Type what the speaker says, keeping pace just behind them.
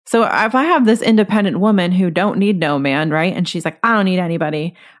So if I have this independent woman who don't need no man, right? And she's like, I don't need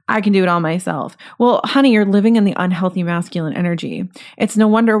anybody. I can do it all myself. Well, honey, you're living in the unhealthy masculine energy. It's no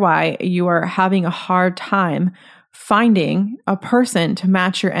wonder why you are having a hard time finding a person to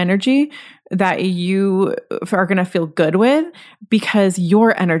match your energy that you are going to feel good with because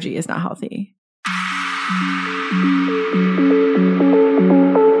your energy is not healthy.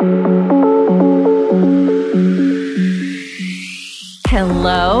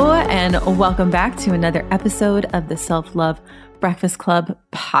 Hello, and welcome back to another episode of the Self-Love Breakfast Club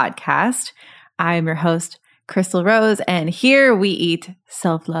podcast. I'm your host, Chrystal Rose, and here we eat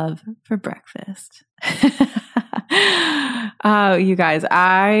self-love for breakfast. Oh, you guys,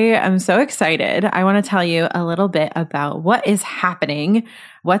 I am so excited. I want to tell you a little bit about what is happening,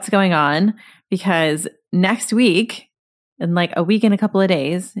 what's going on, because next week, in like a week and a couple of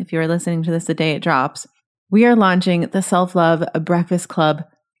days, if you're listening to this the day it drops, we are launching the Self-Love Breakfast Club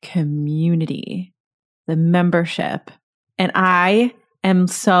community, the membership. And I am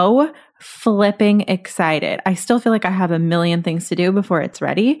so flipping excited. I still feel like I have a million things to do before it's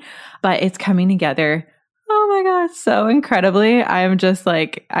ready, but it's coming together. Oh my God, so incredibly. I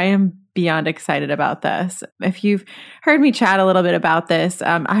am beyond excited about this. If you've heard me chat a little bit about this,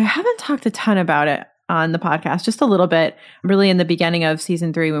 I haven't talked a ton about it on the podcast, just a little bit, really in the beginning of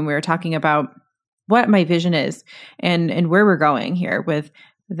season 3 when we were talking about what my vision is and where we're going here with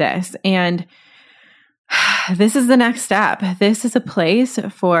this. And this is the next step. This is a place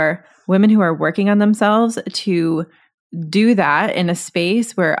for women who are working on themselves to do that in a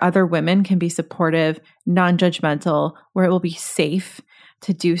space where other women can be supportive, non-judgmental, where it will be safe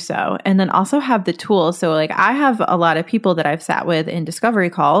to do so. And then also have the tools. So like I have a lot of people that I've sat with in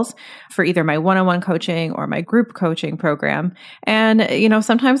discovery calls for either my one-on-one coaching or my group coaching program. And,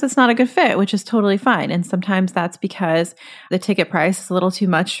 sometimes it's not a good fit, which is totally fine. And sometimes that's because the ticket price is a little too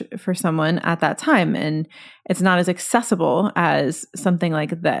much for someone at that time. And it's not as accessible as something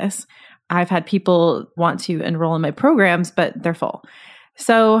like this. I've had people want to enroll in my programs, but they're full.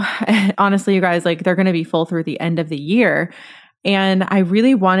 So honestly, you guys, they're going to be full through the end of the year. And I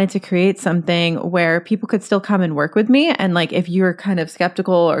really wanted to create something where people could still come and work with me. And if you're kind of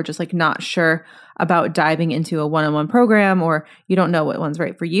skeptical or just not sure about diving into a one-on-one program, or you don't know what one's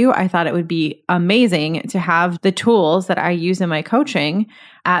right for you, I thought it would be amazing to have the tools that I use in my coaching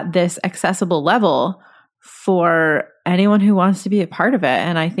at this accessible level for anyone who wants to be a part of it.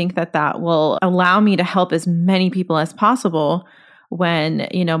 And I think that will allow me to help as many people as possible when,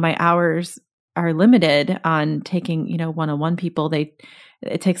 my hours are limited on taking, one-on-one people.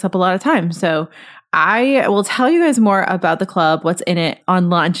 It takes up a lot of time. So I will tell you guys more about the club, what's in it on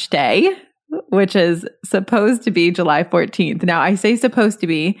launch day, which is supposed to be July 14th. Now I say supposed to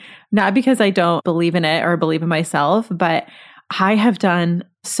be, not because I don't believe in it or believe in myself, but I have done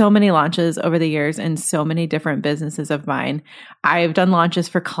so many launches over the years in so many different businesses of mine. I've done launches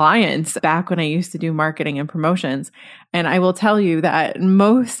for clients back when I used to do marketing and promotions. And I will tell you that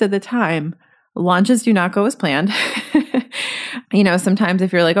most of the time, launches do not go as planned. Sometimes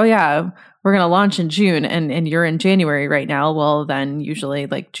if you're like, oh yeah, we're going to launch in June and you're in January right now, well, then usually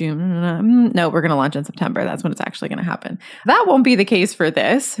June, no, we're going to launch in September. That's when it's actually going to happen. That won't be the case for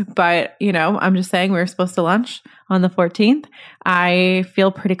this, but I'm just saying we're supposed to launch on the 14th. I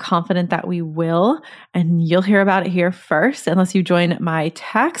feel pretty confident that we will, and you'll hear about it here first, unless you join my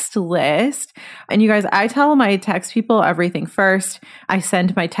text list. And you guys, I tell my text people everything first. I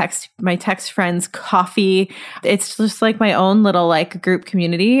send my text friends coffee. It's just like my own little group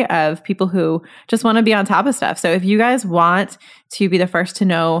community of people who just want to be on top of stuff. So if you guys want to be the first to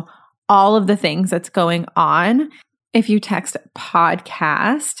know all of the things that's going on, if you text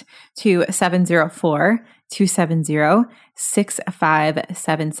podcast to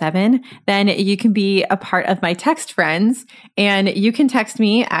 704-270-6577, then you can be a part of my text friends, and you can text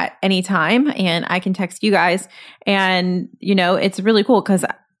me at any time and I can text you guys. And, it's really cool because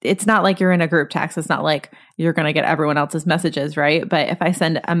it's not like you're in a group text. It's not like you're going to get everyone else's messages, right? But if I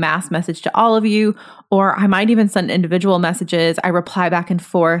send a mass message to all of you, or I might even send individual messages, I reply back and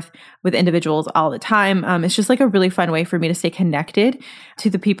forth with individuals all the time. It's just a really fun way for me to stay connected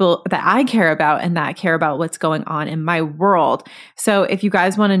to the people that I care about and that care about what's going on in my world. So if you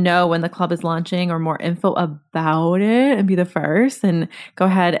guys want to know when the club is launching or more info about it and be the first, then go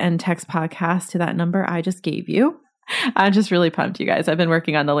ahead and text podcast to that number I just gave you. I'm just really pumped, you guys. I've been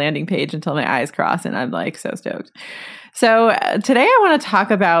working on the landing page until my eyes cross, and I'm so stoked. So today I want to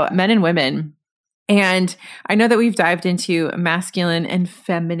talk about men and women. And I know that we've dived into masculine and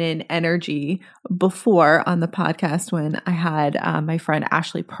feminine energy before on the podcast when I had my friend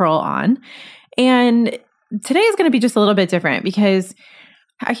Ashley Pearl on. And today is going to be just a little bit different because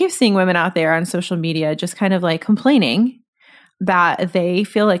I keep seeing women out there on social media just kind of like complaining that they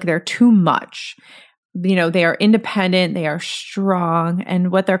feel like they're too much. They are independent, they are strong,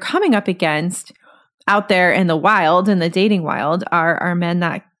 and what they're coming up against out there in the wild, in the dating wild, are men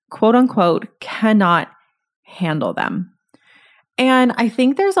that quote unquote cannot handle them. And I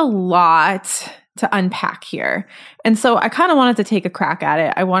think there's a lot to unpack here. And so I kind of wanted to take a crack at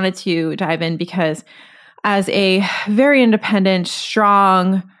it. I wanted to dive in because as a very independent,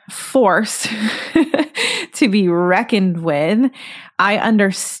 strong force to be reckoned with, I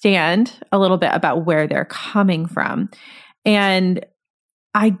understand a little bit about where they're coming from. And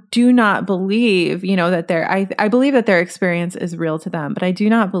I do not believe, that I believe that their experience is real to them, but I do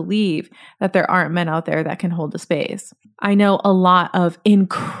not believe that there aren't men out there that can hold the space. I know a lot of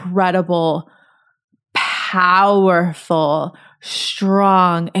incredible, powerful,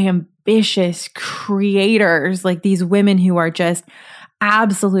 strong, ambitious creators, like these women who are just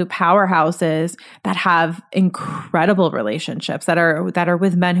absolute powerhouses that have incredible relationships that are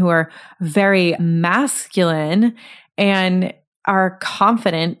with men who are very masculine and are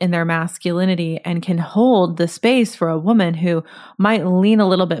confident in their masculinity and can hold the space for a woman who might lean a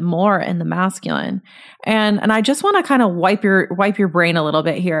little bit more in the masculine. And I just want to kind of wipe your brain a little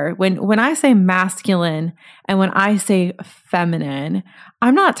bit here. When I say masculine and when I say feminine,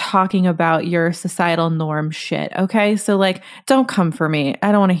 I'm not talking about your societal norm shit, okay? So like, don't come for me.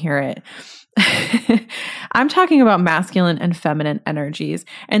 I don't want to hear it. I'm talking about masculine and feminine energies.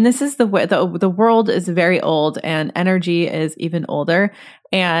 And this is the world is very old and energy is even older.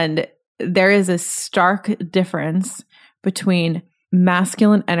 And there is a stark difference between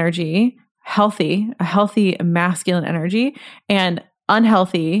masculine energy, a healthy masculine energy, and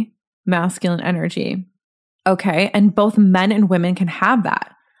unhealthy masculine energy. Okay. And both men and women can have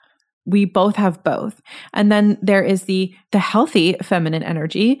that. We both have both. And then there is the healthy feminine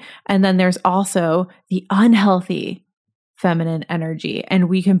energy. And then there's also the unhealthy feminine energy. And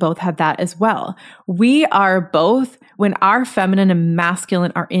we can both have that as well. We are both, when our feminine and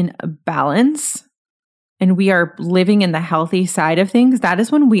masculine are in balance and we are living in the healthy side of things, that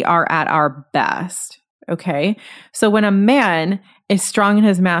is when we are at our best. Okay. So when a man is strong in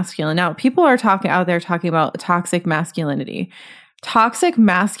his masculine, now people are talking about toxic masculinity. Toxic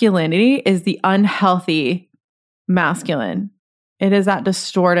masculinity is the unhealthy masculine. It is that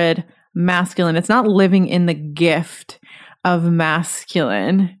distorted masculine. It's not living in the gift of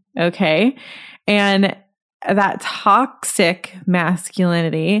masculine, okay? And that toxic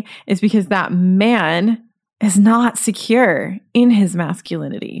masculinity is because that man is not secure in his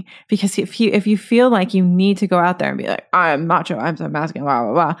masculinity. Because if you feel like you need to go out there and be like, I'm macho, I'm so masculine, blah,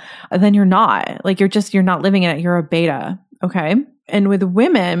 blah, blah, then you're not. Like you're not living in it. You're a beta. Okay. And with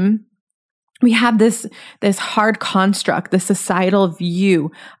women, we have this hard construct, the societal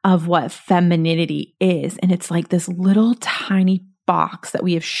view of what femininity is. And it's like this little tiny box that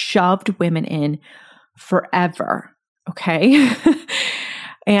we have shoved women in forever. Okay.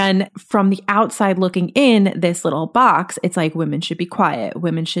 And from the outside looking in this little box, it's like women should be quiet.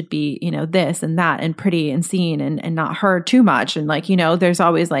 Women should be, this and that and pretty and seen and not heard too much. And like, there's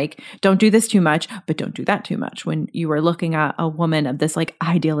always like, don't do this too much, but don't do that too much when you are looking at a woman of this like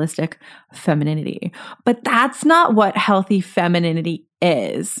idealistic femininity. But that's not what healthy femininity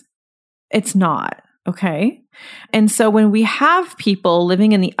is. It's not. Okay. And so when we have people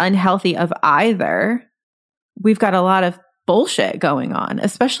living in the unhealthy of either, we've got a lot of bullshit going on,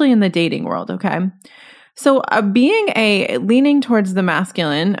 especially in the dating world. Okay. So leaning towards the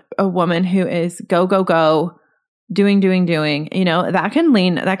masculine, a woman who is go, doing,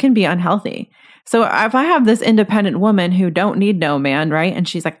 that can be unhealthy. So if I have this independent woman who don't need no man, right? And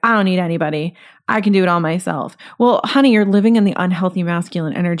she's like, I don't need anybody. I can do it all myself. Well, honey, you're living in the unhealthy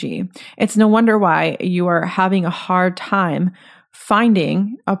masculine energy. It's no wonder why you are having a hard time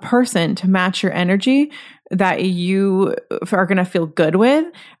finding a person to match your energy that you are going to feel good with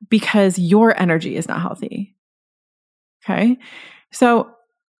because your energy is not healthy. Okay. So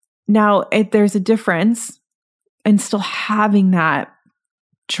now there's a difference in still having that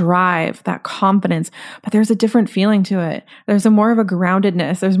drive, that confidence, but there's a different feeling to it. There's more of a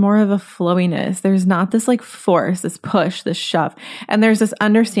groundedness. There's more of a flowiness. There's not this like force, this push, this shove. And there's this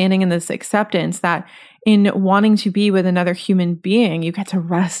understanding and this acceptance that in wanting to be with another human being, you get to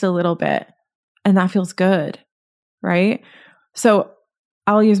rest a little bit. And that feels good, right? So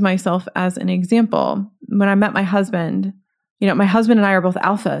I'll use myself as an example. When I met my husband, my husband and I are both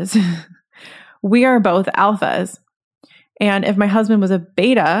alphas. We are both alphas. And if my husband was a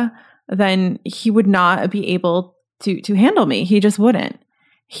beta, then he would not be able to handle me. He just wouldn't.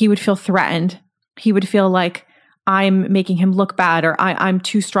 He would feel threatened. He would feel like I'm making him look bad, or I'm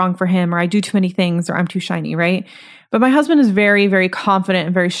too strong for him, or I do too many things, or I'm too shiny, right? But my husband is very, very confident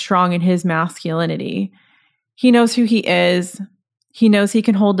and very strong in his masculinity. He knows who he is. He knows he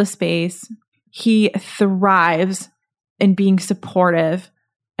can hold the space. He thrives in being supportive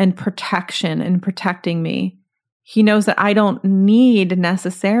and protection and protecting me. He knows that I don't need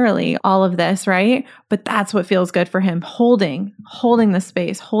necessarily all of this, right? But that's what feels good for him. Holding the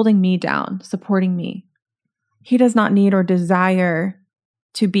space, holding me down, supporting me. He does not need or desire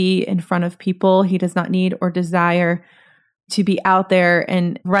to be in front of people. He does not need or desire to be out there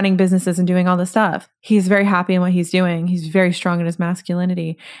and running businesses and doing all this stuff. He's very happy in what he's doing. He's very strong in his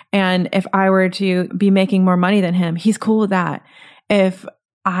masculinity. And if I were to be making more money than him, he's cool with that. If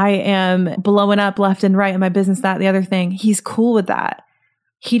I am blowing up left and right in my business, that, the other thing, he's cool with that.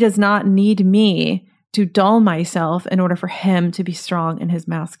 He does not need me to dull myself in order for him to be strong in his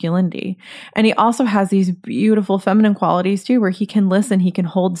masculinity. And he also has these beautiful feminine qualities too, where he can listen, he can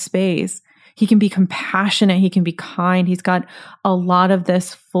hold space, he can be compassionate, he can be kind. He's got a lot of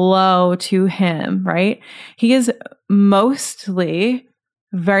this flow to him, right? He is mostly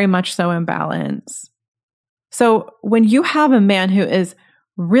very much so in balance. So when you have a man who is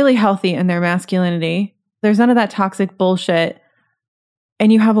really healthy in their masculinity, there's none of that toxic bullshit,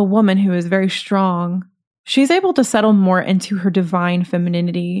 and you have a woman who is very strong, she's able to settle more into her divine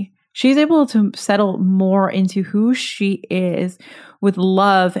femininity. She's able to settle more into who she is with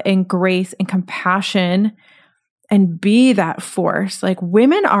love and grace and compassion and be that force. Like,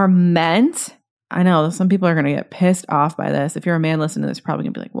 women are meant, I know some people are going to get pissed off by this. If you're a man listening to this, you're probably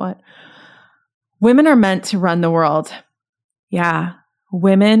going to be like, what? Women are meant to run the world. Yeah.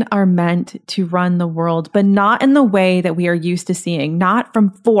 Women are meant to run the world, but not in the way that we are used to seeing, not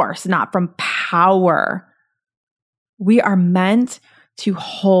from force, not from power. We are meant to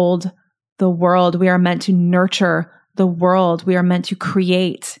hold the world. We are meant to nurture the world. We are meant to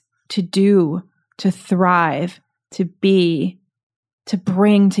create, to do, to thrive, to be, to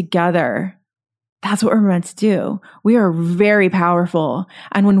bring together. That's what we're meant to do. We are very powerful.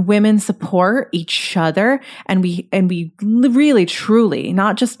 And when women support each other and we really truly,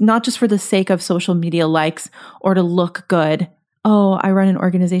 not just for the sake of social media likes or to look good. Oh, I run an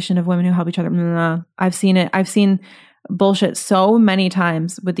organization of women who help each other. No. I've seen it. I've seen bullshit so many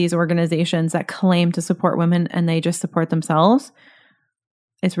times with these organizations that claim to support women and they just support themselves.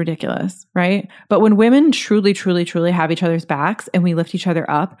 It's ridiculous, right? But when women truly, truly, truly have each other's backs and we lift each other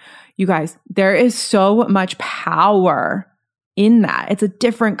up, you guys, there is so much power in that. It's a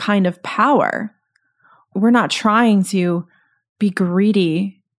different kind of power. We're not trying to be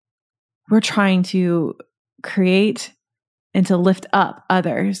greedy. We're trying to create and to lift up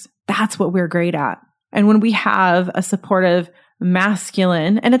others. That's what we're great at. And when we have a supportive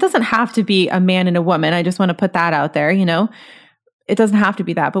masculine, and it doesn't have to be a man and a woman, I just want to put that out there, it doesn't have to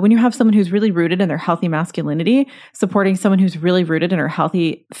be that. But when you have someone who's really rooted in their healthy masculinity, supporting someone who's really rooted in her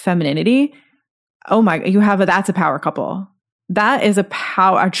healthy femininity, that's a power couple. That is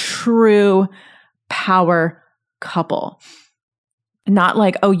a true power couple. Not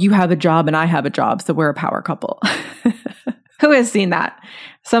like, oh, you have a job and I have a job, so we're a power couple. Who has seen that?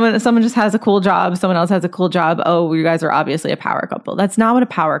 Someone just has a cool job, someone else has a cool job. Oh, you guys are obviously a power couple. That's not what a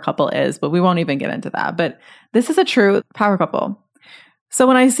power couple is, but we won't even get into that. But this is a true power couple. So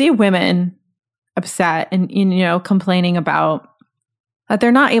when I see women upset and, complaining about that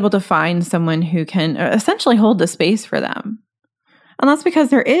they're not able to find someone who can essentially hold the space for them. And that's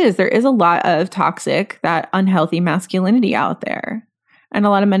because there is a lot of toxic, that unhealthy masculinity out there. And a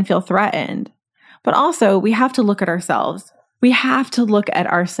lot of men feel threatened. But also we have to look at ourselves. We have to look at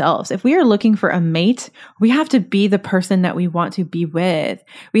ourselves. If we are looking for a mate, we have to be the person that we want to be with.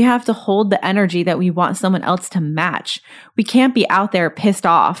 We have to hold the energy that we want someone else to match. We can't be out there pissed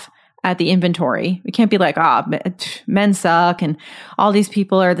off at the inventory. We can't be like, men suck and all these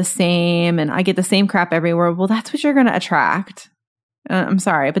people are the same and I get the same crap everywhere. Well, that's what you're going to attract. I'm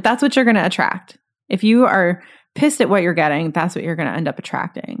sorry, but that's what you're going to attract. If you are pissed at what you're getting, that's what you're going to end up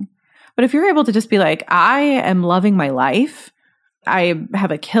attracting. But if you're able to just be like, I am loving my life, I have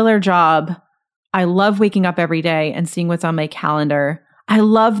a killer job, I love waking up every day and seeing what's on my calendar, I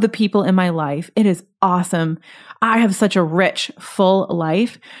love the people in my life, it is awesome, I have such a rich, full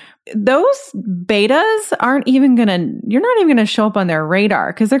life, those betas you're not even going to show up on their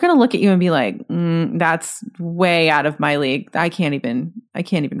radar because they're going to look at you and be like, that's way out of my league. I can't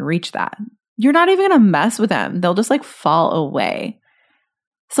even reach that. You're not even going to mess with them. They'll just fall away.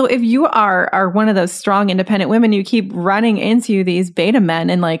 So if you are one of those strong, independent women, you keep running into these beta men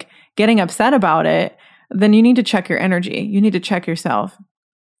and getting upset about it, then you need to check your energy. You need to check yourself.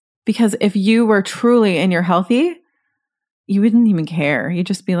 Because if you were truly in your healthy, you wouldn't even care. You'd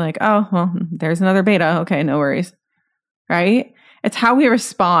just be like, oh, well, there's another beta. Okay, no worries. Right? It's how we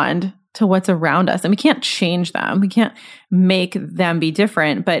respond to what's around us. And we can't change them. We can't make them be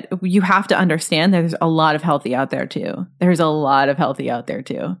different. But you have to understand that there's a lot of healthy out there too. There's a lot of healthy out there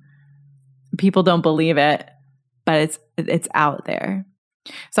too. People don't believe it, but it's out there.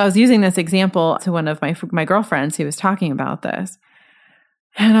 So I was using this example to one of my girlfriends who was talking about this.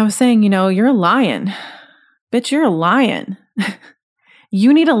 And I was saying, you're a lion. Bitch, you're a lion.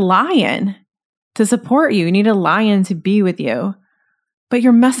 You need a lion to support you. You need a lion to be with you. But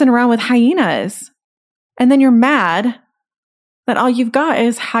you're messing around with hyenas. And then you're mad that all you've got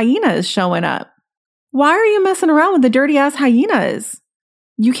is hyenas showing up. Why are you messing around with the dirty ass hyenas?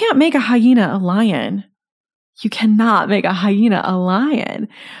 You can't make a hyena a lion. You cannot make a hyena a lion.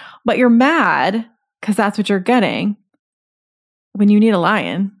 But you're mad because that's what you're getting when you need a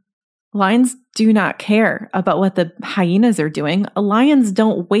lion. Lions do not care about what the hyenas are doing. Lions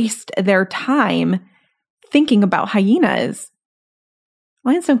don't waste their time thinking about hyenas.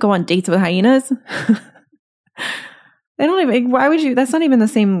 Lions don't go on dates with hyenas. They don't even, why would you? That's not even the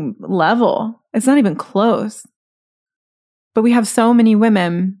same level. It's not even close. But we have so many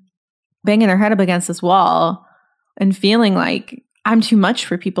women banging their head up against this wall and feeling like, I'm too much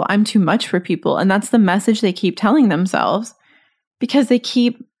for people. I'm too much for people. And that's the message they keep telling themselves because they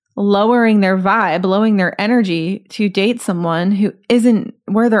keep lowering their vibe, lowering their energy to date someone who isn't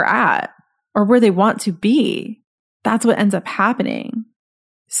where they're at or where they want to be. That's what ends up happening.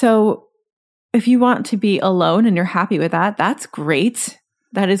 So if you want to be alone and you're happy with that, that's great.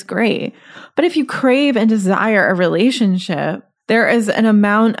 That is great. But if you crave and desire a relationship, there is an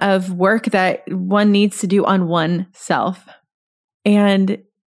amount of work that one needs to do on oneself. And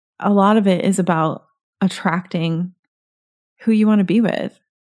a lot of it is about attracting who you want to be with.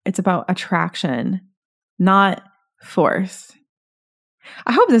 It's about attraction, not force.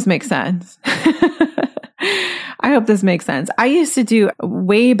 I hope this makes sense. I hope this makes sense. I used to do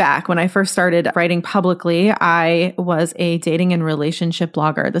way back when I first started writing publicly, I was a dating and relationship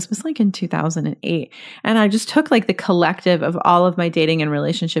blogger. This was like in 2008. And I just took like the collective of all of my dating and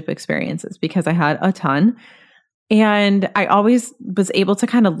relationship experiences because I had a ton. And I always was able to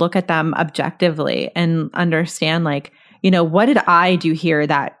kind of look at them objectively and understand like, what did I do here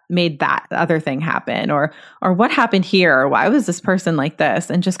that made that other thing happen? Or what happened here? Or why was this person like this?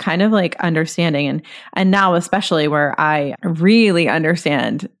 And just kind of like understanding. And now, especially where I really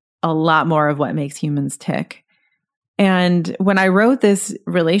understand a lot more of what makes humans tick. And when I wrote this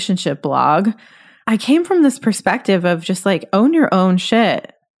relationship blog, I came from this perspective of just like, own your own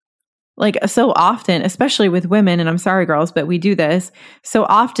shit. Like so often, especially with women, and I'm sorry, girls, but we do this. So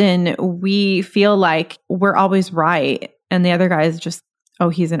often we feel like we're always right. And the other guy is just, oh,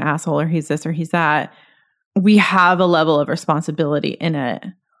 he's an asshole or he's this or he's that. We have a level of responsibility in it.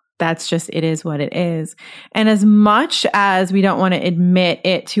 That's just, it is what it is. And as much as we don't want to admit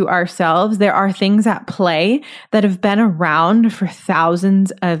it to ourselves, there are things at play that have been around for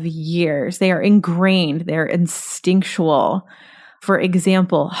thousands of years. They are ingrained. They're instinctual. For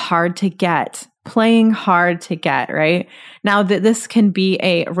example, hard to get, playing hard to get, right? Now that this can be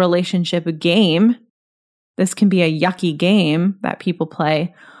a relationship game, this can be a yucky game that people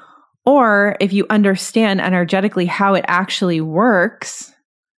play, or if you understand energetically how it actually works,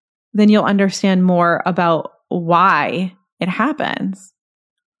 then you'll understand more about why it happens.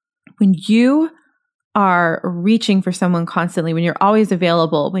 When you are reaching for someone constantly, when you're always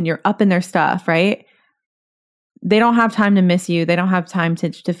available, when you're up in their stuff, right? They don't have time to miss you. They don't have time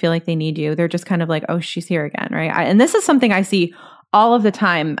to feel like they need you. They're just kind of like, oh, she's here again, right? And this is something I see all of the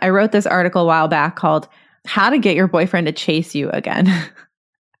time. I wrote this article a while back called How to Get Your Boyfriend to Chase You Again.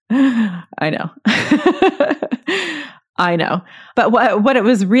 I know. I know. But what it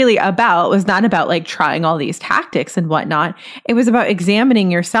was really about was not about like trying all these tactics and whatnot. It was about examining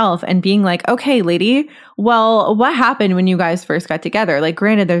yourself and being like, okay, lady, well, what happened when you guys first got together? Like,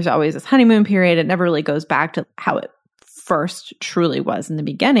 granted, there's always this honeymoon period. It never really goes back to how it first truly was in the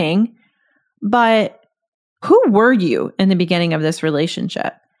beginning. But who were you in the beginning of this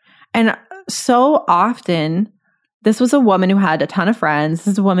relationship? And so often, this was a woman who had a ton of friends.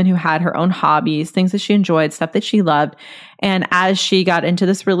 This is a woman who had her own hobbies, things that she enjoyed, stuff that she loved. And as she got into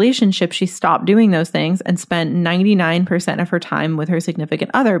this relationship, she stopped doing those things and spent 99% of her time with her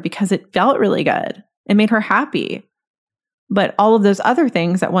significant other because it felt really good. It made her happy. But all of those other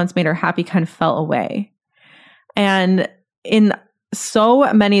things that once made her happy kind of fell away. And in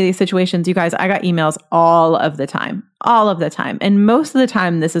so many of these situations, you guys, I got emails all of the time. And most of the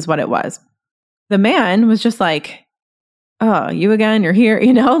time, this is what it was. The man was just like, oh, you again, you're here,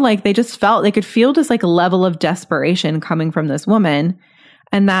 like they just felt, they could feel this like level of desperation coming from this woman,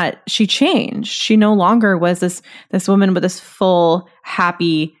 and that she changed. She no longer was this woman with this full,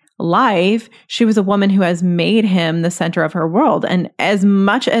 happy life. She was a woman who has made him the center of her world. And as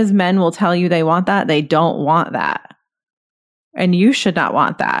much as men will tell you they want that, they don't want that. And you should not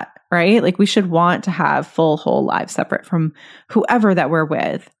want that, right? Like we should want to have full, whole lives separate from whoever that we're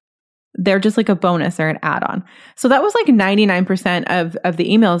with. They're just like a bonus or an add-on. So that was like 99% of the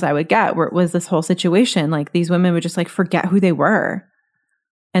emails I would get where it was this whole situation. Like these women would just like forget who they were.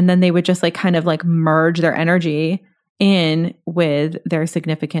 And then they would just like kind of like merge their energy in with their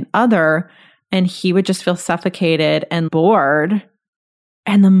significant other. And he would just feel suffocated and bored.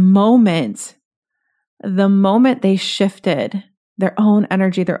 And the moment they shifted their own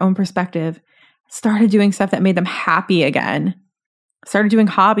energy, their own perspective, started doing stuff that made them happy again, started doing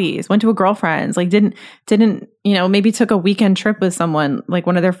hobbies, went to a girlfriend's, like didn't, maybe took a weekend trip with someone, like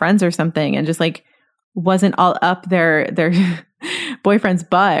one of their friends or something, and just like wasn't all up their boyfriend's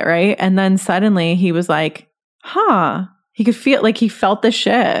butt, right? And then suddenly he was like, he could feel like he felt the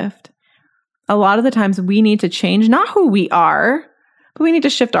shift. A lot of the times we need to change, not who we are, but we need to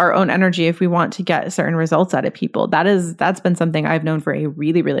shift our own energy if we want to get certain results out of people. That's been something I've known for a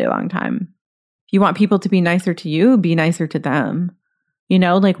really, really long time. If you want people to be nicer to you, be nicer to them.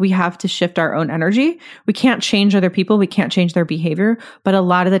 Like we have to shift our own energy. We can't change other people. We can't change their behavior. But a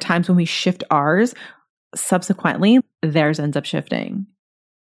lot of the times when we shift ours, subsequently, theirs ends up shifting.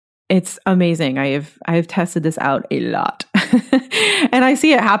 It's amazing. I've tested this out a lot. And I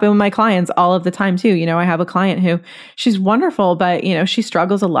see it happen with my clients all of the time too. I have a client who, she's wonderful, but she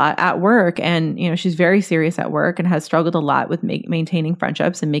struggles a lot at work, and she's very serious at work and has struggled a lot with maintaining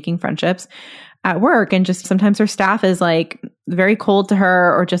friendships and making friendships at work. And just sometimes her staff is like very cold to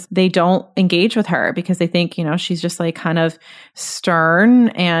her, or just they don't engage with her because they think, she's just like kind of stern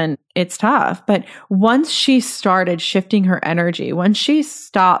and it's tough. But once she started shifting her energy, once she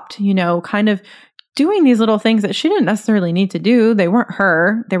stopped, kind of doing these little things that she didn't necessarily need to do, they weren't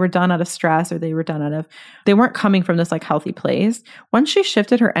her, they were done out of stress, or they weren't coming from this like healthy place. Once she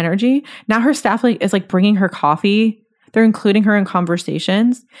shifted her energy, now her staff is like bringing her coffee. They're including her in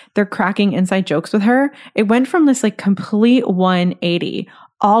conversations. They're cracking inside jokes with her. It went from this like complete 180,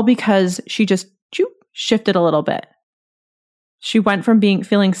 all because she just shifted a little bit. She went from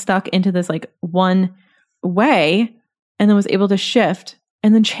feeling stuck into this like one way, and then was able to shift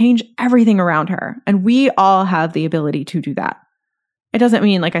and then change everything around her. And we all have the ability to do that. It doesn't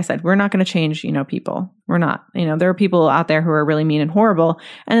mean, like I said, we're not going to change, people. We're not. There are people out there who are really mean and horrible,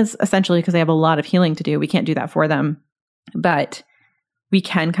 and it's essentially because they have a lot of healing to do. We can't do that for them. But we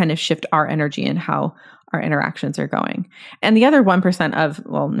can kind of shift our energy and how our interactions are going. And the other 1% of,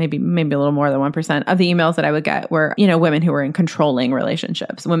 well, maybe a little more than 1% of the emails that I would get were, women who were in controlling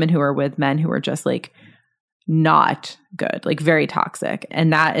relationships, women who are with men who are just like not good, like very toxic.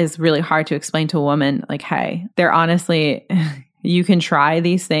 And that is really hard to explain to a woman, like, hey, they're honestly, you can try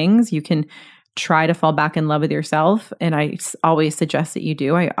these things. You can try to fall back in love with yourself. And I always suggest that you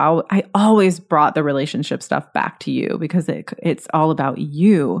do. I always brought the relationship stuff back to you, because it's all about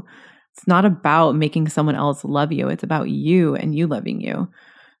you. It's not about making someone else love you. It's about you and you loving you.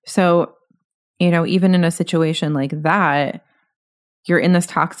 So, even in a situation like that, you're in this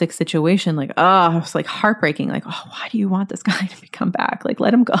toxic situation, like, oh, it's like heartbreaking. Like, oh, why do you want this guy to come back? Like,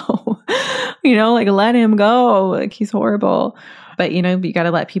 let him go, like let him go. Like, he's horrible. But, you got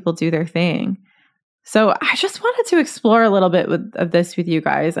to let people do their thing. So I just wanted to explore a little bit of this with you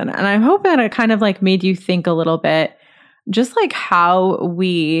guys. And I hope that it kind of like made you think a little bit, just like how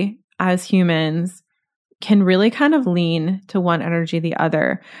we as humans can really kind of lean to one energy, the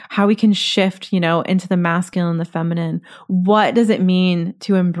other, how we can shift, into the masculine, the feminine. What does it mean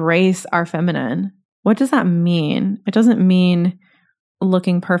to embrace our feminine? What does that mean? It doesn't mean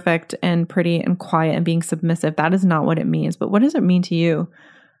looking perfect and pretty and quiet and being submissive. That is not what it means. But what does it mean to you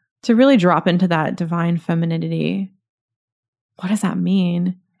to really drop into that divine femininity? What does that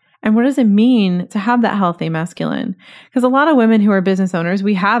mean? And what does it mean to have that healthy masculine? Because a lot of women who are business owners,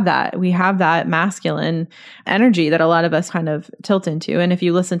 we have that masculine energy that a lot of us kind of tilt into. And if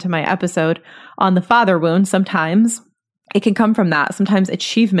you listen to my episode on the father wound, sometimes it can come from that. Sometimes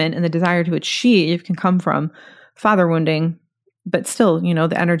achievement and the desire to achieve can come from father wounding, but still,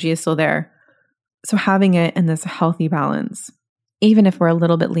 the energy is still there. So having it in this healthy balance, even if we're a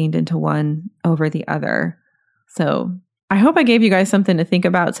little bit leaned into one over the other. So I hope I gave you guys something to think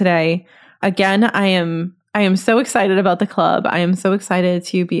about today. Again, I am so excited about the club. I am so excited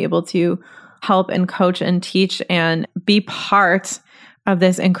to be able to help and coach and teach and be part of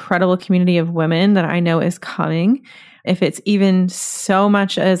this incredible community of women that I know is coming. If it's even so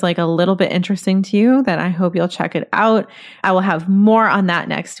much as like a little bit interesting to you, then I hope you'll check it out. I will have more on that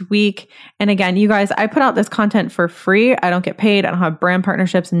next week. And again, you guys, I put out this content for free. I don't get paid. I don't have brand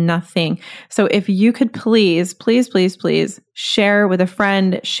partnerships, nothing. So if you could please share with a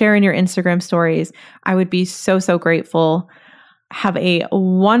friend, share in your Instagram stories, I would be so, so grateful. Have a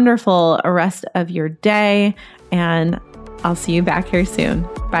wonderful rest of your day, and I'll see you back here soon.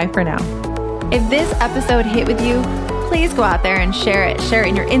 Bye for now. If this episode hit with you, please go out there and share it. Share it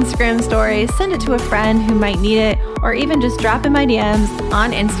in your Instagram stories, send it to a friend who might need it, or even just drop in my DMs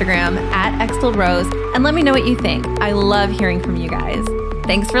on Instagram @XtalRose and let me know what you think. I love hearing from you guys.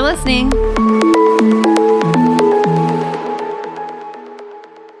 Thanks for listening.